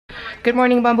Good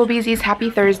morning, Bumblebeezies. Happy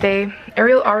Thursday.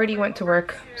 Ariel already went to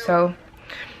work, so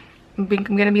I'm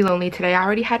gonna be lonely today. I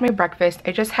already had my breakfast.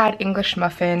 I just had English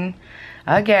muffin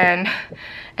again,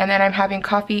 and then I'm having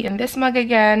coffee in this mug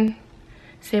again.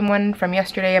 Same one from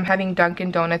yesterday. I'm having Dunkin'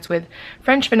 Donuts with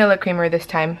French vanilla creamer this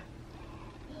time.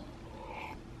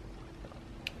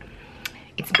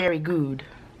 It's very good.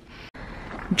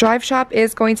 Drive Shop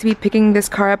is going to be picking this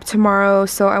car up tomorrow,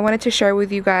 so I wanted to share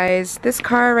with you guys. This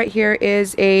car right here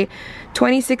is a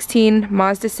 2016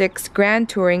 MAZDA6 Grand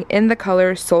Touring in the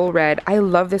color Soul Red. I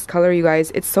love this color, you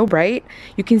guys. It's so bright.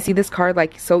 You can see this car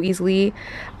like so easily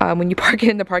when you park it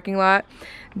in the parking lot.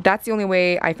 That's the only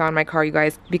way I found my car, you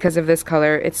guys, because of this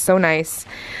color. It's so nice.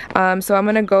 So I'm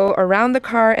gonna go around the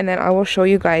car and then I will show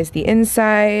you guys the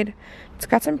inside. It's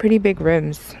got some pretty big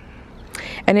rims.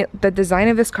 And the design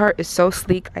of this car is so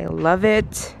sleek. I love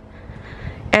it.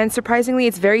 And surprisingly,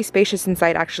 it's very spacious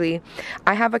inside, actually.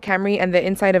 I have a Camry and the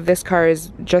inside of this car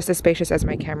is just as spacious as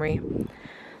my Camry.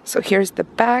 So here's the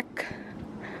back.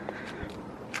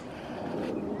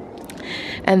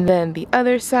 And then the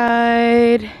other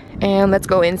side. And let's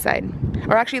go inside.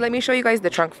 Or actually, let me show you guys the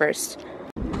trunk first.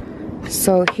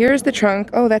 So here's the trunk.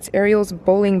 Oh, that's Ariel's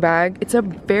bowling bag. It's a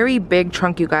very big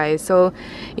trunk, you guys. So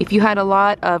if you had a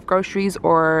lot of groceries,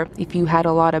 or if you had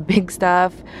a lot of big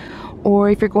stuff, or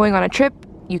if you're going on a trip,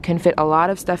 you can fit a lot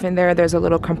of stuff in there. There's a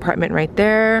little compartment right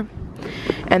there.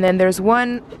 And then there's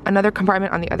another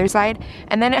compartment on the other side.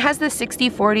 And then it has the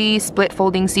 60-40 split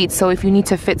folding seats. So if you need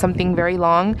to fit something very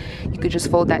long, you could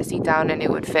just fold that seat down and it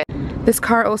would fit. This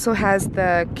car also has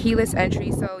the keyless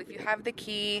entry. So if you have the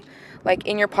key like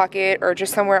in your pocket or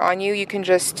just somewhere on you, you can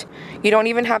just, you don't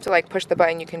even have to like push the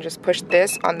button. You can just push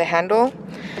this on the handle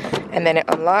and then it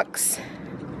unlocks.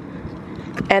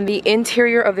 And the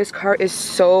interior of this car is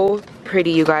so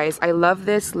pretty, you guys. I love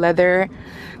this leather.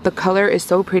 The color is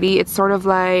so pretty. It's sort of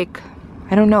like,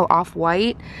 I don't know,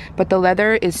 off-white, but the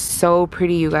leather is so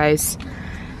pretty, you guys.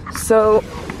 So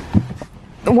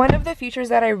one of the features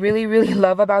that I really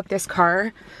love about this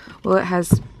car, well, it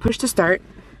has push to start.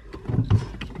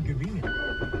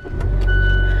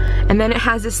 And then it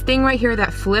has this thing right here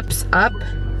that flips up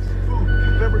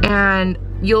and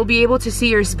you'll be able to see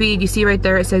your speed. You see right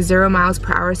there, it says 0 miles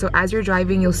per hour. So as you're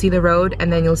driving, you'll see the road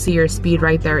and then you'll see your speed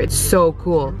right there. It's so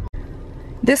cool.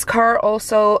 This car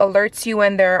also alerts you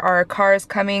when there are cars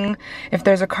coming. If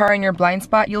there's a car in your blind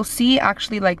spot, you'll see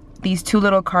actually like these two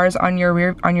little cars on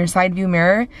your side view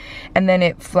mirror, and then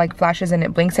it like flashes and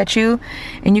it blinks at you.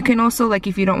 And you can also, like,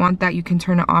 if you don't want that, you can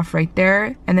turn it off right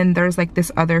there. And then there's like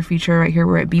this other feature right here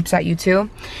where it beeps at you too.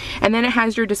 And then it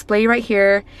has your display right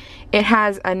here. It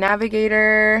has a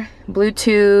navigator,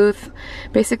 Bluetooth,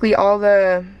 basically all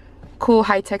the cool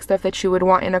high-tech stuff that you would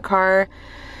want in a car.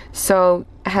 So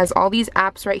it has all these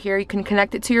apps right here. You can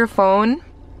connect it to your phone.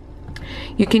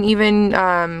 You can even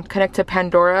connect to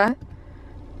Pandora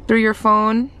through your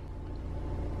phone.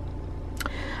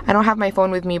 I don't have my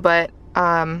phone with me, but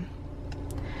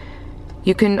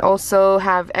you can also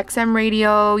have XM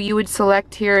radio. You would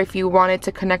select here if you wanted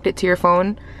to connect it to your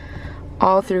phone.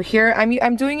 All through here.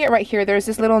 I'm doing it right here. There's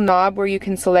this little knob where you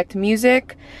can select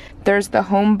music. There's the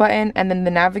home button and then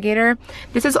the navigator.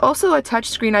 This is also a touch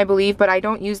screen, I believe, but I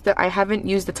haven't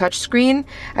used the touch screen.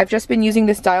 I've just been using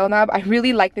this dial knob. I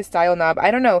really like this dial knob. I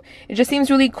don't know. It just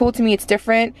seems really cool to me. It's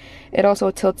different. It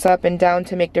also tilts up and down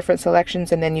to make different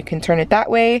selections, and then you can turn it that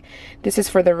way. This is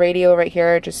for the radio right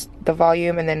here, just the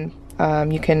volume, and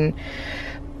then you can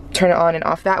turn it on and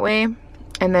off that way.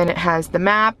 And then it has the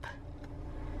map.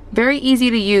 Very easy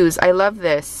to use. I love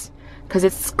this because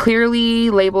it's clearly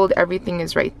labeled. Everything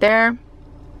is right there.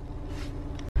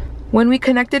 When we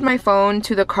connected my phone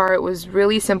to the car, it was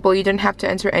really simple. You didn't have to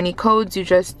enter any codes. You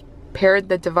just paired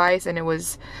the device and it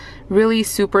was really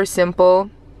super simple.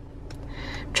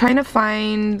 I'm trying to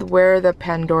find where the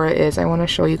Pandora is. I want to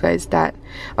show you guys that.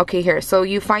 Okay, here. So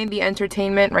you find the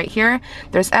entertainment right here.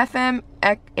 There's FM,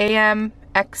 AM,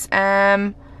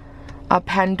 XM,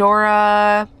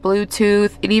 Pandora,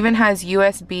 Bluetooth. It even has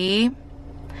USB.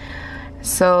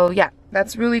 So yeah,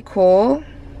 that's really cool.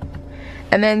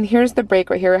 And then here's the brake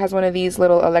right here. It has one of these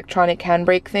little electronic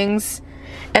handbrake things.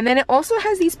 And then it also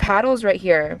has these paddles right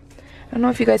here. I don't know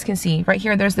if you guys can see. Right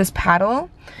here, there's this paddle.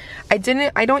 I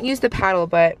don't use the paddle,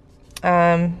 but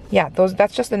yeah,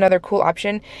 that's just another cool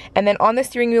option. And then on the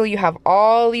steering wheel, you have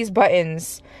all these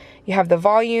buttons. You have the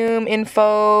volume,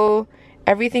 info,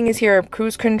 everything is here.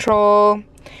 Cruise control.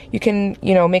 You can,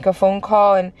 you know, make a phone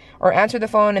call or answer the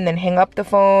phone and then hang up the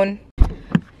phone.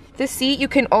 This seat, you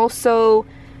can also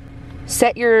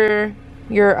set your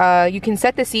you can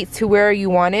set the seats to where you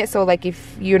want it. So like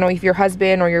if if your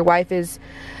husband or your wife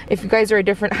if you guys are a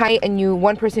different height and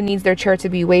one person needs their chair to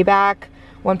be way back,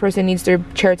 one person needs their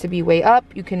chair to be way up,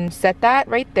 you can set that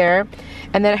right there.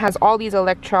 And then it has all these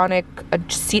electronic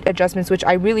seat adjustments, which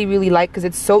I really like because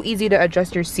it's so easy to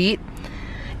adjust your seat.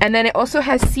 And then it also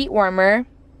has seat warmer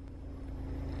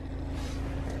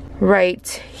right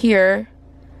here.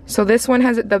 So this one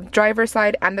has the driver's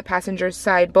side and the passenger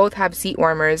side both have seat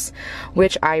warmers,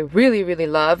 which I really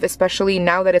love, especially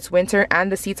now that it's winter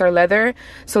and the seats are leather.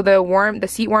 So the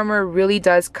seat warmer really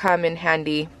does come in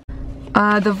handy.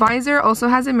 The visor also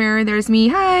has a mirror. There's me,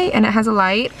 hi, and it has a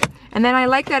light. And then I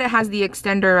like that it has the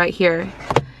extender right here.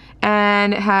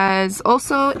 And it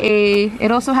also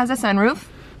has a sunroof,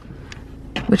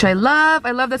 which I love.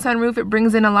 I love the sunroof. It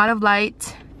brings in a lot of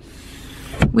light.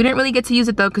 We didn't really get to use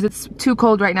it though because it's too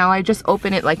cold right now. I just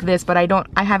open it like this, but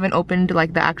I haven't opened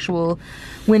like the actual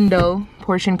window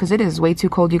portion because it is way too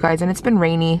cold, you guys, and it's been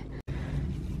rainy.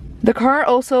 The car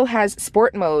also has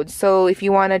sport mode, so if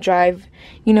you want to drive,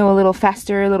 a little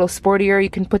faster, a little sportier, you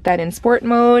can put that in sport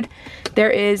mode.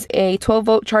 There is a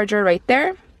 12-volt charger right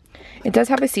there. It does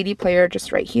have a CD player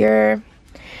just right here.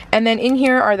 And then in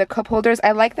here are the cup holders.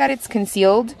 I like that it's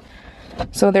concealed.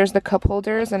 So there's the cup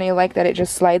holders, and I like that it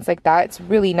just slides like that. It's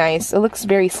really nice. It looks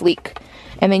very sleek.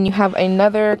 And then you have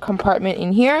another compartment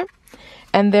in here,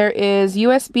 and there is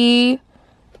USB,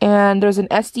 and there's an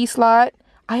SD slot.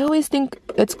 I always think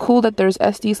it's cool that there's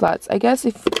SD slots. I guess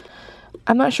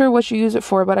I'm not sure what you use it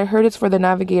for, but I heard it's for the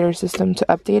navigator system to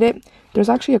update it. There's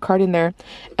actually a card in there.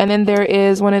 And then there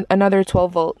is another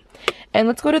 12-volt. And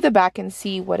let's go to the back and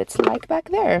see what it's like back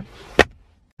there.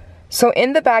 So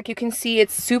in the back, you can see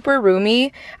it's super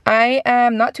roomy. I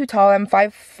am not too tall. I'm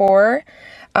 5'4",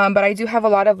 but I do have a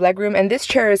lot of leg room. And this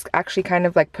chair is actually kind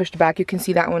of like pushed back. You can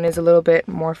see that one is a little bit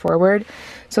more forward.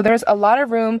 So there's a lot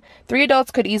of room. 3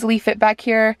 adults could easily fit back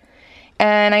here.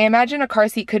 And I imagine a car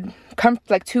seat could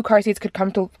two car seats could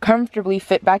comfortably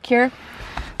fit back here.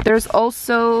 There's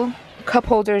also cup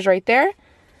holders right there.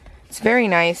 It's very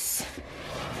nice.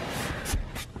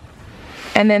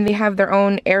 And then they have their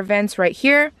own air vents right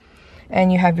here.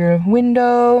 And you have your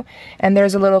window, and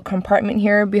there's a little compartment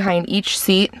here behind each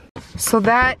seat. So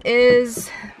that is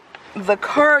the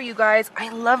car, you guys. I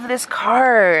love this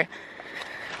car.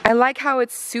 I like how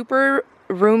it's super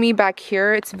roomy back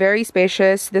here. It's very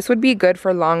spacious. This would be good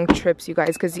for long trips, you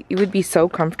guys, because it would be so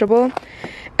comfortable.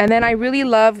 And then I really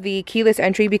love the keyless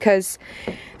entry because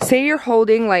say you're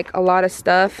holding like a lot of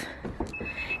stuff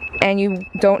and you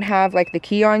don't have like the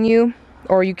key on you,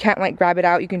 or you can't like grab it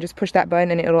out, you can just push that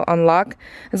button and it'll unlock,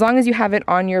 as long as you have it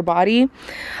on your body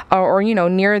or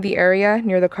near the area,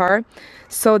 near the car.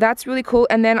 So that's really cool.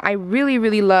 And then I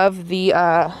really love the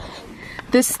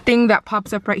this thing that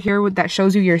pops up right here that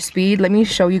shows you your speed. Let me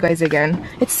show you guys again.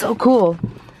 It's so cool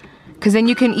because then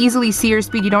you can easily see your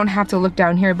speed. You don't have to look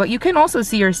down here, but you can also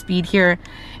see your speed here.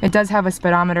 It does have a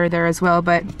speedometer there as well,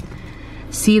 but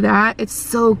see that? It's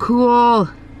so cool.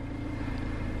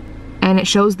 And it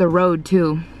shows the road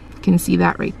too. You can see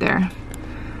that right there.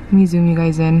 Let me zoom you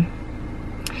guys in.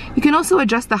 You can also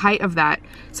adjust the height of that.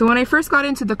 So when I first got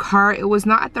into the car, it was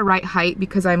not at the right height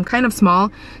because I'm kind of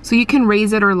small. So you can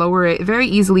raise it or lower it very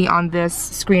easily on this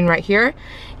screen right here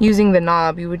using the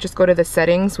knob. You would just go to the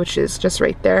settings, which is just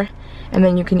right there, and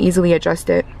then you can easily adjust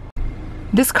it.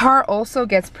 This car also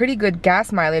gets pretty good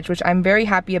gas mileage, which I'm very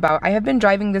happy about. I have been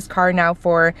driving this car now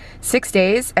for 6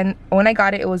 days, and when I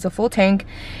got it, it was a full tank.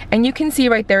 And you can see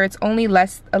right there, it's only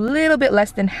a little bit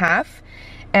less than half.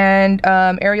 And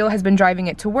Ariel has been driving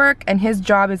it to work, and his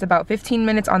job is about 15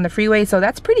 minutes on the freeway, so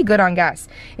that's pretty good on gas.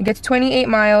 It gets 28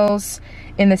 miles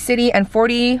in the city and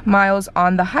 40 miles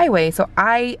on the highway, so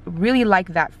I really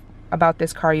like that about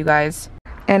this car, you guys.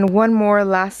 And one more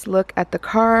last look at the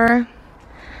car.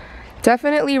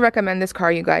 Definitely recommend this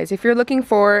car, you guys. If you're looking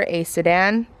for a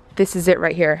sedan, this is it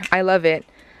right here. I love it.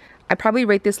 I probably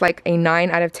rate this like a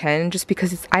 9 out of 10 just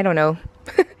because it's, I don't know.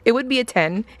 It would be a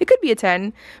 10. It could be a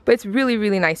 10, but it's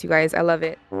really nice, you guys. I love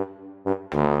it.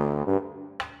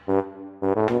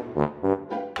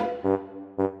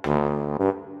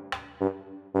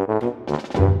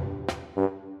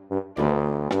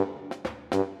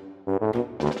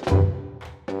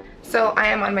 So I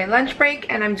am on my lunch break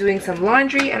and I'm doing some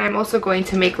laundry, and I'm also going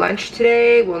to make lunch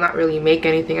today. Well, not really make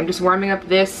anything. I'm just warming up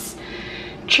this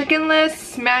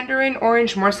chickenless mandarin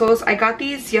orange morsels. I got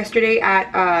these yesterday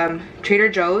at Trader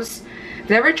Joe's. I've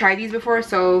never tried these before,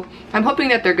 so I'm hoping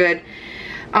that they're good.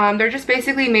 They're just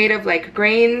basically made of like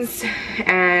grains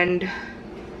and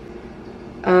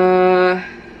I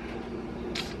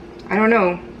don't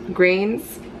know,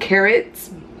 grains,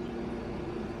 carrots,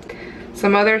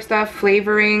 some other stuff,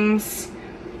 flavorings,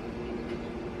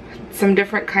 some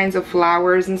different kinds of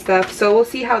flours and stuff. So we'll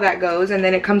see how that goes. And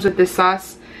then it comes with this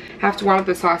sauce. Have to warm up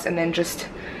the sauce, and then just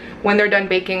when they're done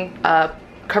baking,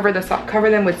 cover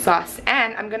them with sauce.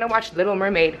 And I'm gonna watch Little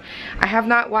Mermaid. I have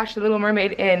not watched The Little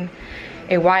Mermaid in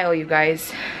a while, you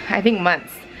guys. I think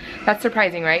months. That's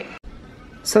surprising, right?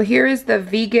 So here is the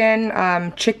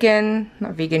vegan chicken,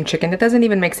 not vegan chicken, that doesn't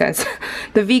even make sense.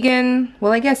 The vegan,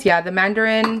 well I guess, yeah, the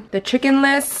mandarin, the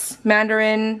chickenless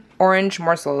mandarin orange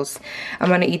morsels. I'm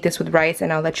gonna eat this with rice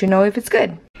and I'll let you know if it's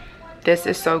good. This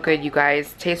is so good, you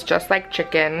guys. Tastes just like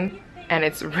chicken and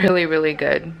it's really, really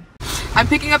good. I'm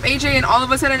picking up AJ and all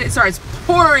of a sudden it starts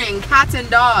pouring cats and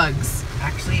dogs.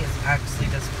 Actually, it's actually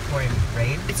just pouring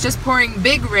rain. It's just pouring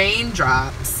big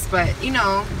raindrops, but you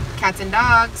know, cats and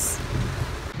dogs.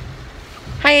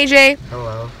 Hi AJ.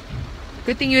 Hello.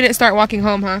 Good thing you didn't start walking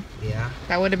home, huh? Yeah.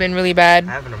 That would have been really bad.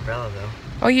 I have an umbrella though.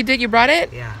 Oh, you did? You brought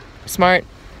it? Yeah. Smart.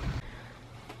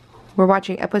 We're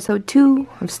watching episode 2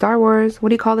 of Star Wars. What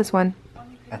do you call this one?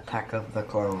 Attack of the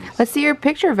Clones. Let's see your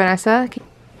picture, Vanessa.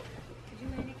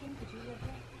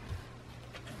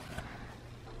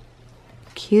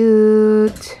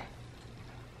 Cute.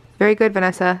 Very good,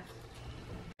 Vanessa.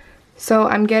 So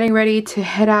I'm getting ready to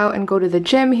head out and go to the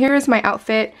gym. Here's my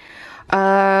outfit.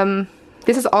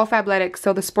 This is all Fabletics.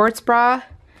 So the sports bra,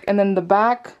 and then the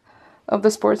back of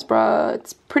the sports bra,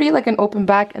 it's pretty like an open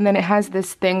back, and then it has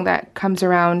this thing that comes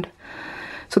around.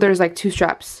 So there's like 2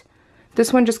 straps.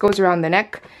 This one just goes around the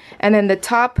neck, and then the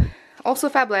top, also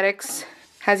Fabletics,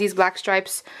 has these black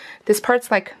stripes. This part's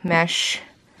like mesh.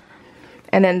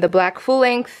 And then the black full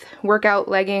length workout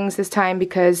leggings this time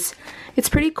because it's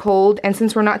pretty cold, and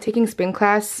since we're not taking spin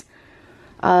class,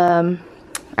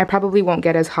 I probably won't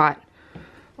get as hot.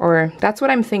 Or that's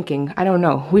what I'm thinking. I don't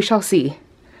know. We shall see.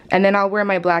 And then I'll wear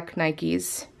my black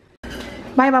Nikes.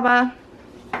 Bye, Baba.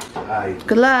 Bye.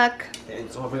 Good luck.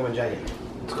 It's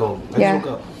cold. I Yeah. just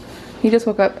woke up. You just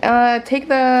woke up. Take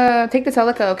the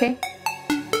Celica, okay?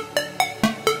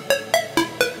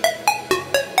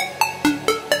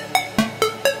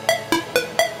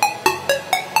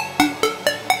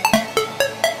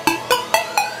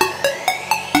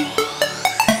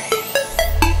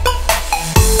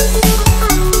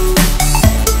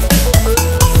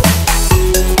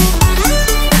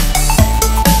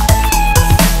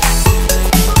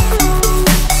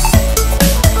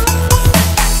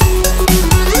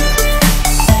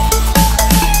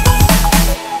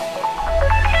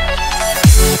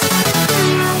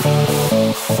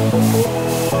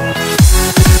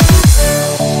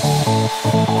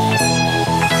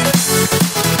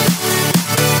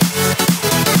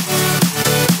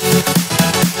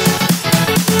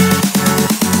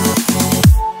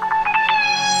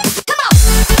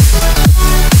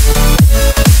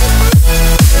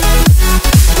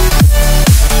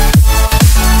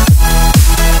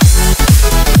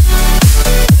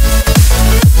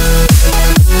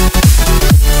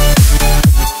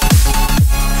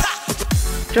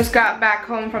 Just got back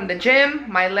home from the gym.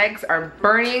 My legs are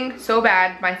burning so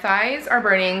bad. My thighs are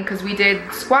burning because we did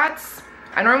squats.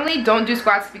 I normally don't do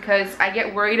squats because I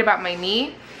get worried about my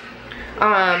knee.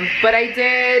 But I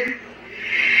did,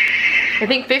 I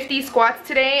think 50 squats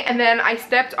today, and then I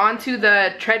stepped onto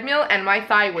the treadmill and my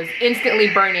thigh was instantly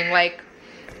burning. Like,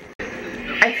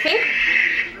 I think,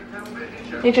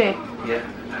 AJ. Yeah.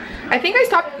 I think I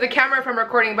stopped the camera from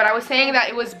recording, but I was saying that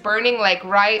it was burning like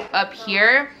right up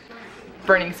here.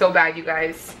 Burning so bad, you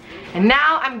guys. And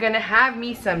now I'm gonna have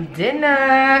me some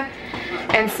dinner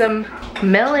and some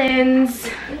melons.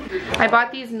 I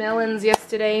bought these melons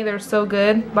yesterday. They're so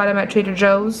good. Bought them at Trader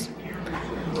Joe's.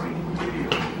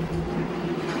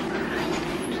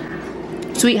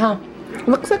 Sweet, huh? It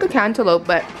looks like a cantaloupe,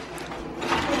 but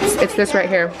it's this right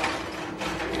here.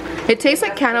 It tastes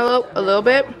like cantaloupe a little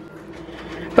bit,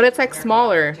 but it's like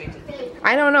smaller.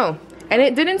 I don't know. And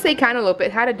it didn't say cantaloupe,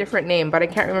 it had a different name, but I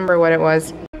can't remember what it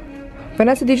was.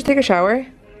 Vanessa, did you take a shower?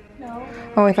 No.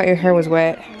 Oh, I thought your hair was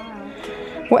wet.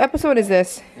 What episode is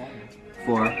this?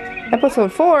 4.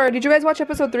 Episode 4? Did you guys watch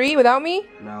episode 3 without me?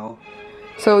 No.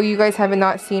 So you guys haven't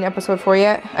not seen episode 4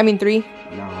 yet? I mean 3?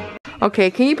 No. Okay,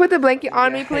 can you put the blanket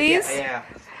on me, please? Yeah.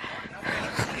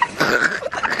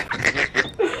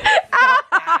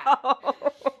 Ow!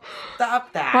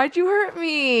 Stop that. Why'd you hurt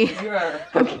me? You're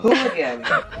a hooligan.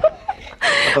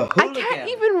 I can't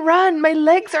even run. My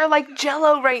legs are like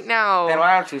jello right now. Then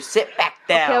why don't you sit back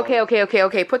down?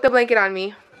 Okay. Put the blanket on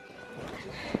me.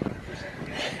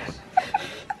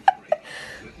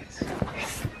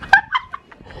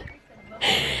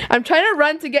 I'm trying to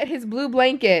run to get his blue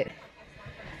blanket.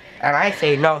 And I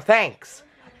say no thanks.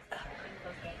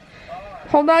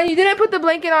 Hold on, you didn't put the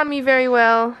blanket on me very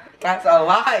well. That's a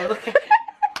lie. Look at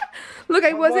Look,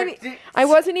 I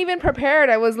wasn't even prepared.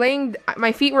 I was laying,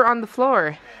 my feet were on the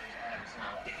floor.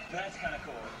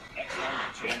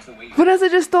 Vanessa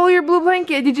just stole your blue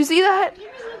blanket. Did you see that?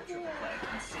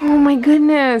 Oh my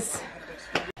goodness.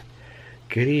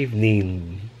 Good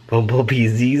evening,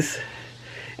 bumblebeesies.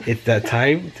 It's that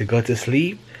time to go to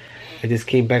sleep. I just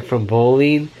came back from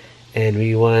bowling and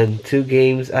we won 2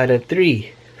 games out of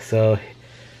 3. So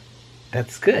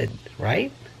that's good,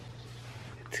 right?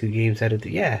 2 games out of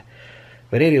 3, yeah.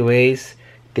 But anyways,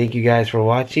 thank you guys for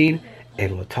watching,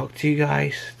 and we'll talk to you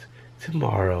guys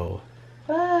tomorrow.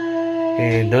 Bye.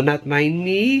 And do not mind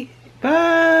me.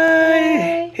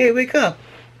 Bye. Hey, wake up.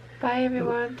 Bye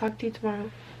everyone. Talk to you tomorrow.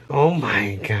 Oh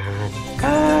my god.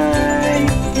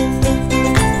 Bye.